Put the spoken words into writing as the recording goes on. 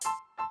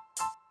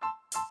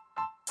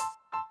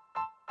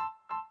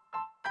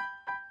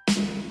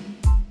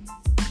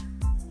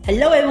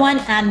Hello everyone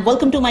and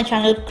welcome to my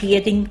channel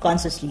Creating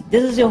Consciously.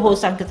 This is your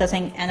host Ankita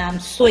Singh and I'm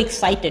so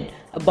excited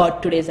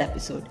about today's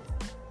episode.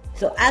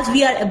 So as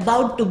we are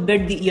about to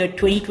bid the year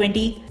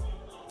 2020,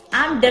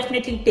 I'm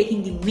definitely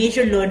taking the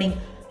major learning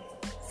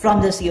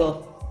from this year.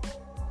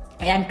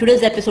 And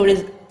today's episode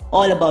is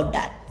all about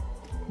that.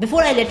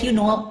 Before I let you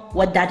know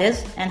what that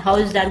is and how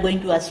is that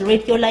going to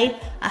accelerate your life,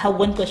 I have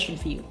one question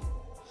for you.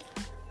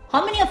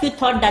 How many of you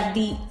thought that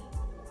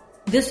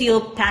this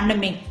year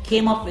pandemic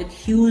came up with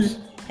huge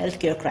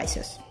healthcare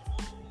crisis?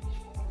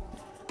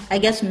 I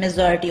guess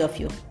majority of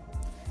you.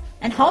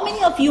 And how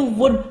many of you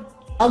would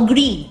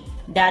agree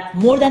that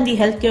more than the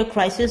healthcare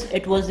crisis,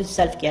 it was the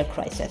self-care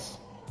crisis?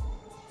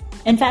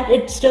 In fact,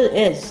 it still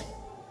is.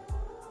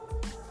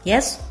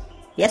 Yes?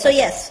 Yes or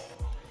yes?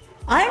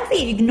 Aren't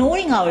we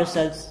ignoring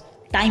ourselves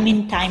time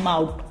in, time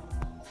out,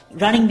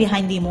 running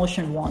behind the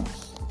emotion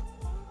wants?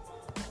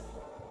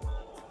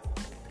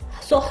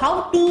 So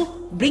how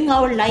to bring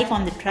our life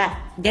on the track,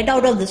 get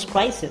out of this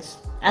crisis,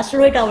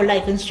 accelerate our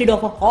life instead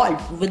of a halt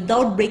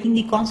without breaking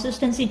the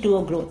consistency to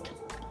a growth?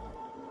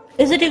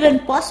 Is it even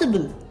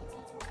possible?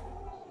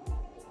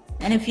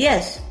 And if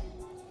yes,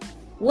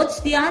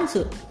 what's the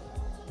answer?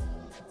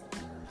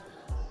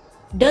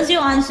 Does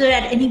your answer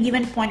at any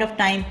given point of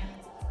time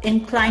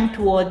incline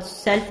towards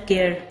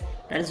self-care,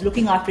 that is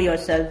looking after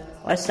yourself,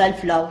 or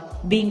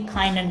self-love, being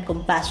kind and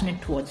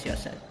compassionate towards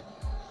yourself?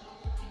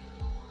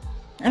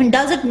 I mean,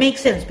 does it make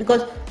sense?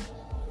 Because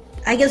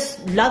I guess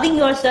loving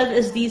yourself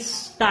is the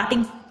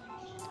starting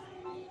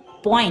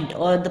point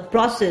or the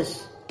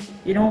process,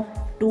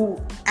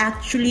 to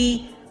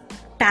actually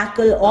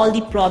tackle all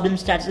the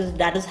problems that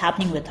is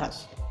happening with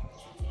us.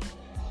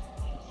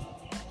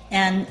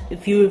 And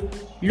if you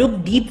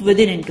look deep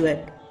within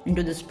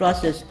into this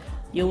process,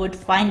 you would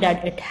find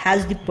that it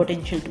has the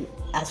potential to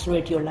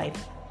accelerate your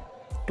life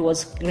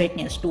towards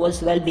greatness,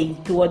 towards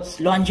well-being, towards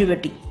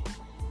longevity.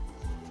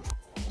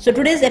 So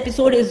today's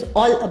episode is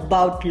all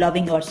about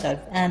loving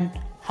yourself and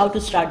how to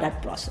start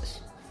that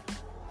process.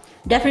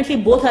 Definitely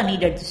both are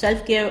needed,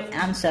 self-care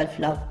and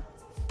self-love.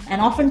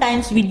 And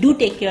oftentimes we do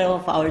take care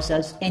of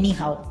ourselves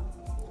anyhow.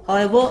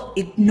 However,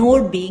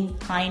 ignore being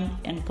kind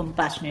and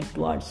compassionate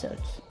to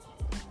ourselves.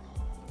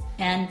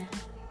 And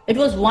it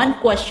was one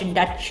question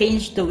that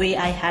changed the way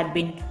I had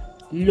been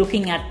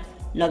looking at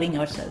loving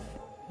yourself,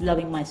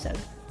 loving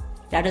myself.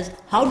 That is,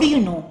 how do you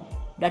know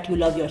that you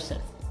love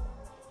yourself?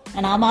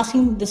 And I'm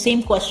asking the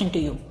same question to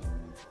you.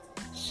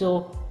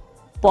 So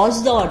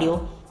pause the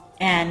audio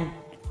and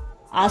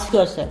ask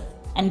yourself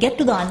and get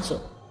to the answer.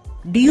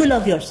 Do you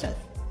love yourself?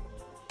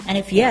 And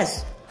if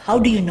yes, how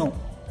do you know?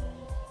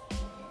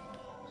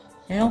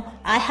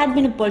 I had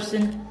been a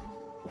person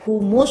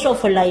who most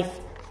of her life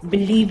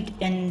believed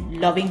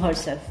in loving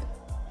herself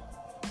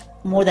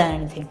more than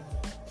anything.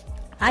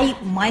 I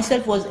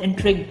myself was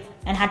intrigued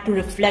and had to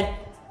reflect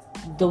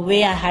the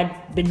way I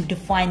had been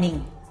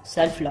defining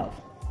self-love.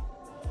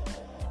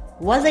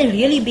 Was I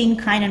really being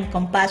kind and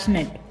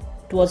compassionate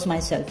towards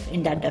myself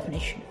in that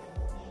definition?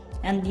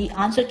 And the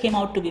answer came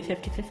out to be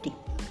 50-50.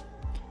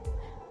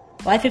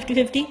 Why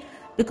 50-50?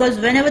 Because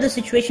whenever the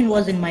situation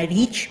was in my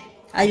reach,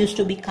 I used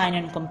to be kind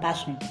and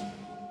compassionate.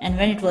 And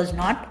when it was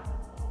not,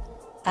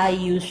 I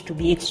used to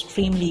be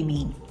extremely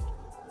mean.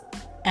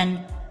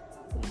 And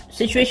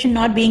situation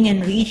not being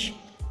in reach,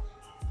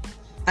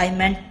 I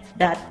meant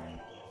that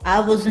I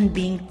wasn't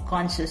being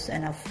conscious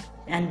enough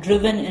and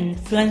driven,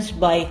 influenced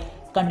by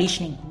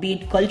conditioning, be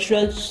it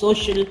cultural,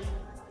 social,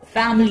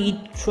 family,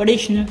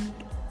 traditional,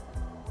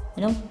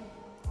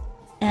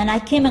 And I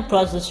came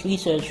across this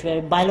research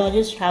where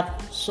biologists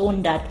have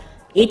shown that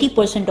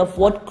 80% of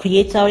what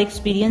creates our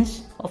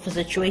experience of a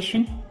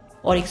situation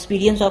or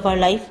experience of our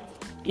life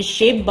is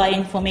shaped by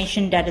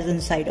information that is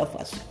inside of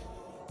us,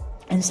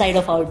 inside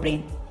of our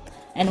brain,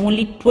 and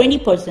only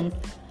 20%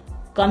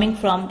 coming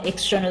from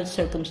external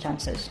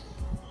circumstances.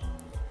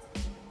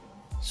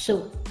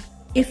 So,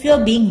 if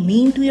you're being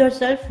mean to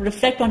yourself,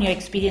 reflect on your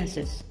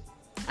experiences.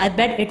 I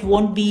bet it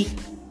won't be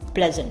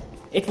pleasant.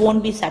 It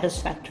won't be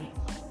satisfactory.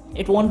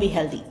 It won't be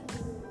healthy.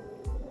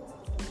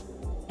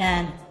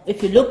 And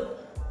if you look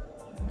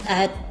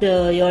at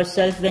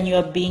yourself when you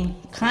are being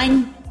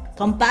kind,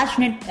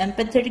 compassionate,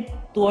 empathetic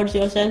towards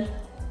yourself,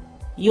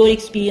 your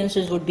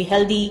experiences would be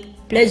healthy,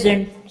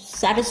 pleasant,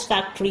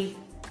 satisfactory.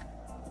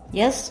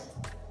 Yes?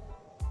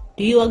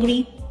 Do you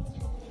agree?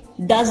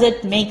 Does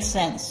it make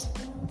sense?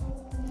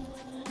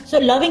 So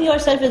loving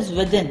yourself is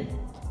within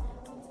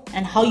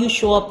and how you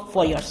show up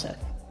for yourself.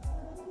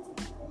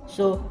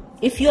 So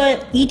if you are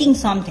eating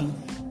something,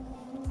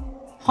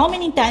 how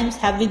many times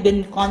have we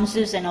been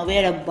conscious and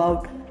aware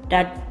about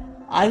that?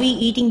 Are we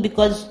eating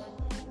because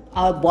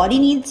our body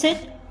needs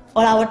it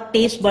or our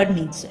taste bud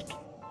needs it?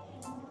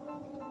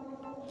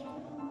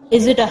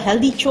 Is it a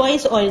healthy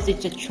choice or is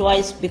it a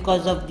choice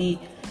because of the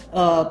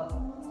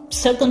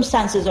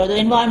circumstances or the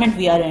environment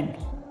we are in?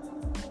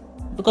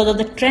 Because of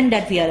the trend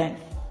that we are in?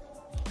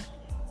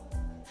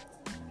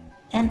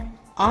 And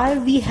are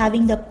we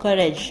having the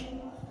courage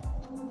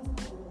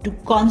to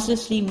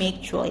consciously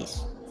make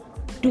choice,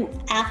 to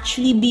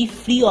actually be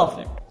free of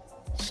it?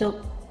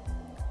 So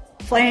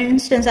For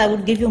instance, I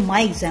would give you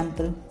my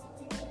example.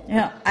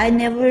 I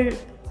never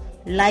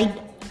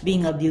liked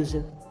being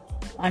abusive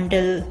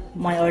until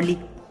my early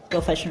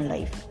professional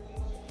life.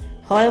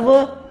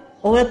 However,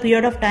 over a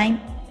period of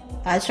time,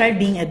 I started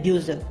being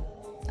abusive.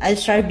 I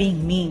started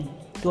being mean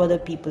to other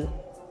people.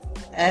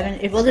 I mean,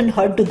 it wasn't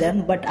hurt to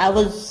them, but I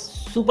was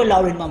super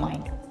loud in my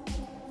mind.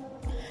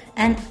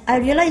 And I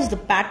realized the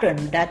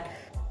pattern that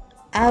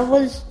I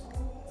was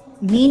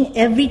mean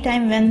every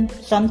time when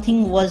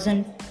something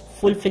wasn't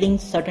fulfilling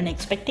certain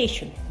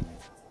expectation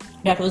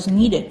that was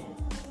needed.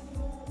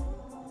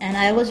 And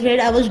I was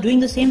doing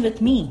the same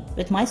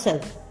with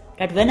myself.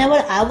 That whenever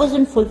I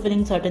wasn't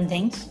fulfilling certain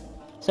things,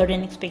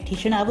 certain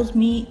expectation, I was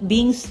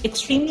being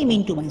extremely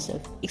mean to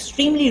myself,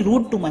 extremely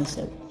rude to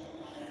myself.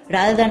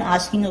 Rather than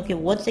asking, okay,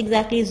 what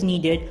exactly is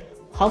needed?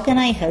 How can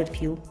I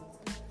help you?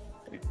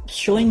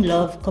 Showing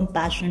love,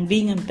 compassion,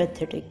 being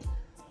empathetic.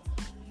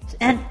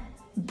 And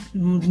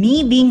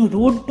me being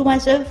rude to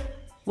myself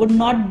would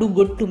not do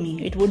good to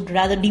me. It would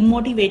rather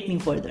demotivate me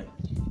further.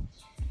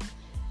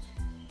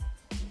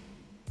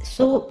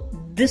 So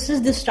this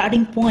is the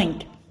starting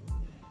point.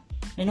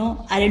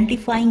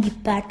 Identifying the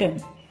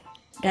pattern,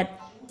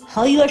 that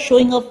how you are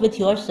showing up with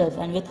yourself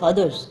and with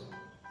others.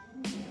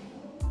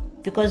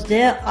 Because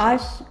there are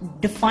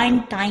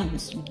defined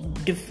times,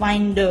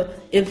 defined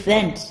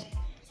events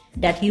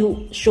that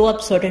you show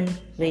up certain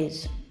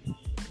ways.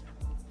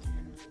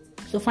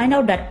 So find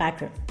out that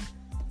pattern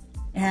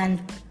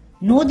and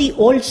know the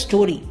old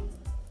story.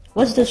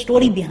 What's the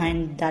story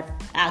behind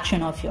that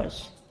action of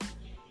yours?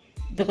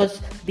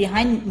 Because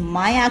behind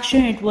my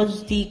action, it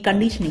was the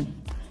conditioning.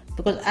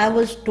 Because I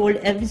was told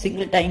every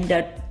single time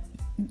that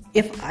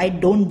if I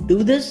don't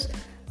do this,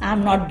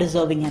 I'm not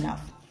deserving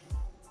enough.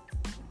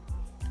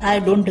 I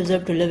don't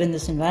deserve to live in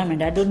this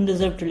environment. I don't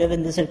deserve to live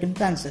in these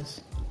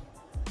circumstances.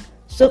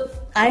 So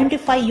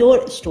identify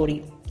your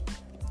story.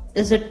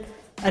 Is it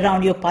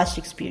around your past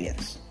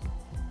experience?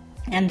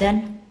 And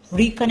then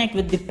reconnect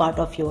with the part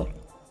of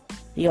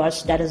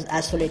yours that is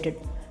isolated,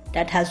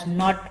 that hasn't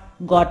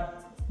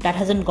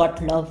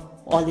got love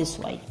all this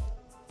while.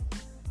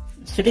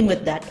 Sitting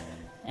with that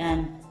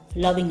and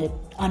loving it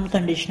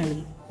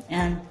unconditionally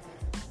and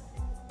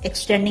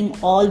extending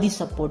all the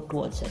support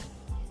towards it.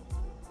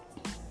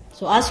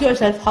 So ask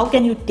yourself, how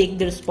can you take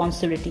the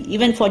responsibility,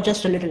 even for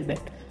just a little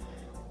bit,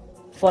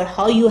 for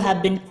how you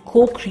have been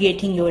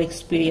co-creating your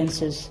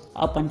experiences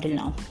up until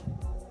now?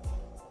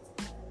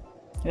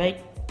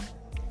 Right?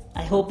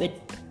 I hope it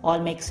all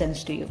makes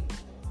sense to you.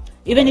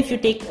 Even if you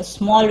take a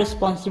small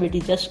responsibility,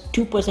 just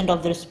 2%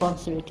 of the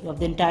responsibility of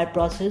the entire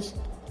process,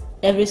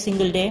 every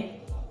single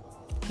day,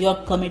 you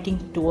are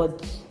committing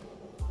towards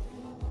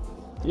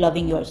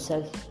loving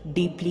yourself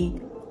deeply,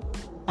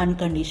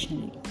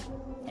 unconditionally,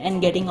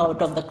 and getting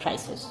out of the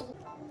crisis.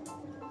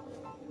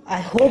 I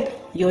hope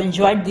you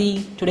enjoyed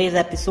today's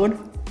episode.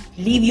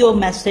 Leave your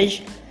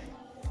message.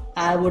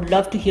 I would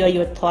love to hear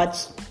your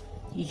thoughts,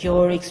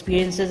 your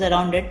experiences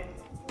around it.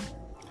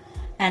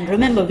 And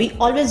remember, we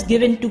always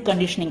give in to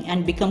conditioning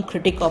and become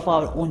critic of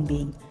our own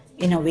being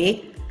in a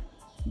way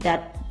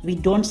that we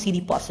don't see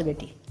the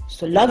possibility.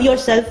 So love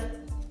yourself,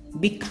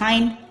 be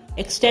kind,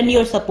 extend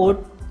your support,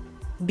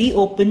 be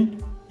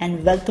open,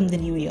 and welcome the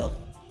new year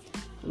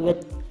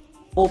with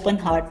open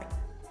heart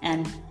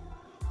and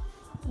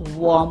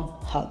warm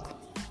hug.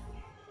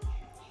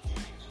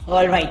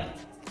 Alright,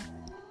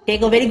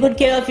 take a very good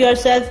care of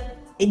yourself.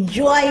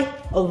 Enjoy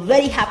a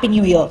very happy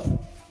new year.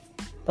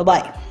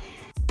 Bye-bye.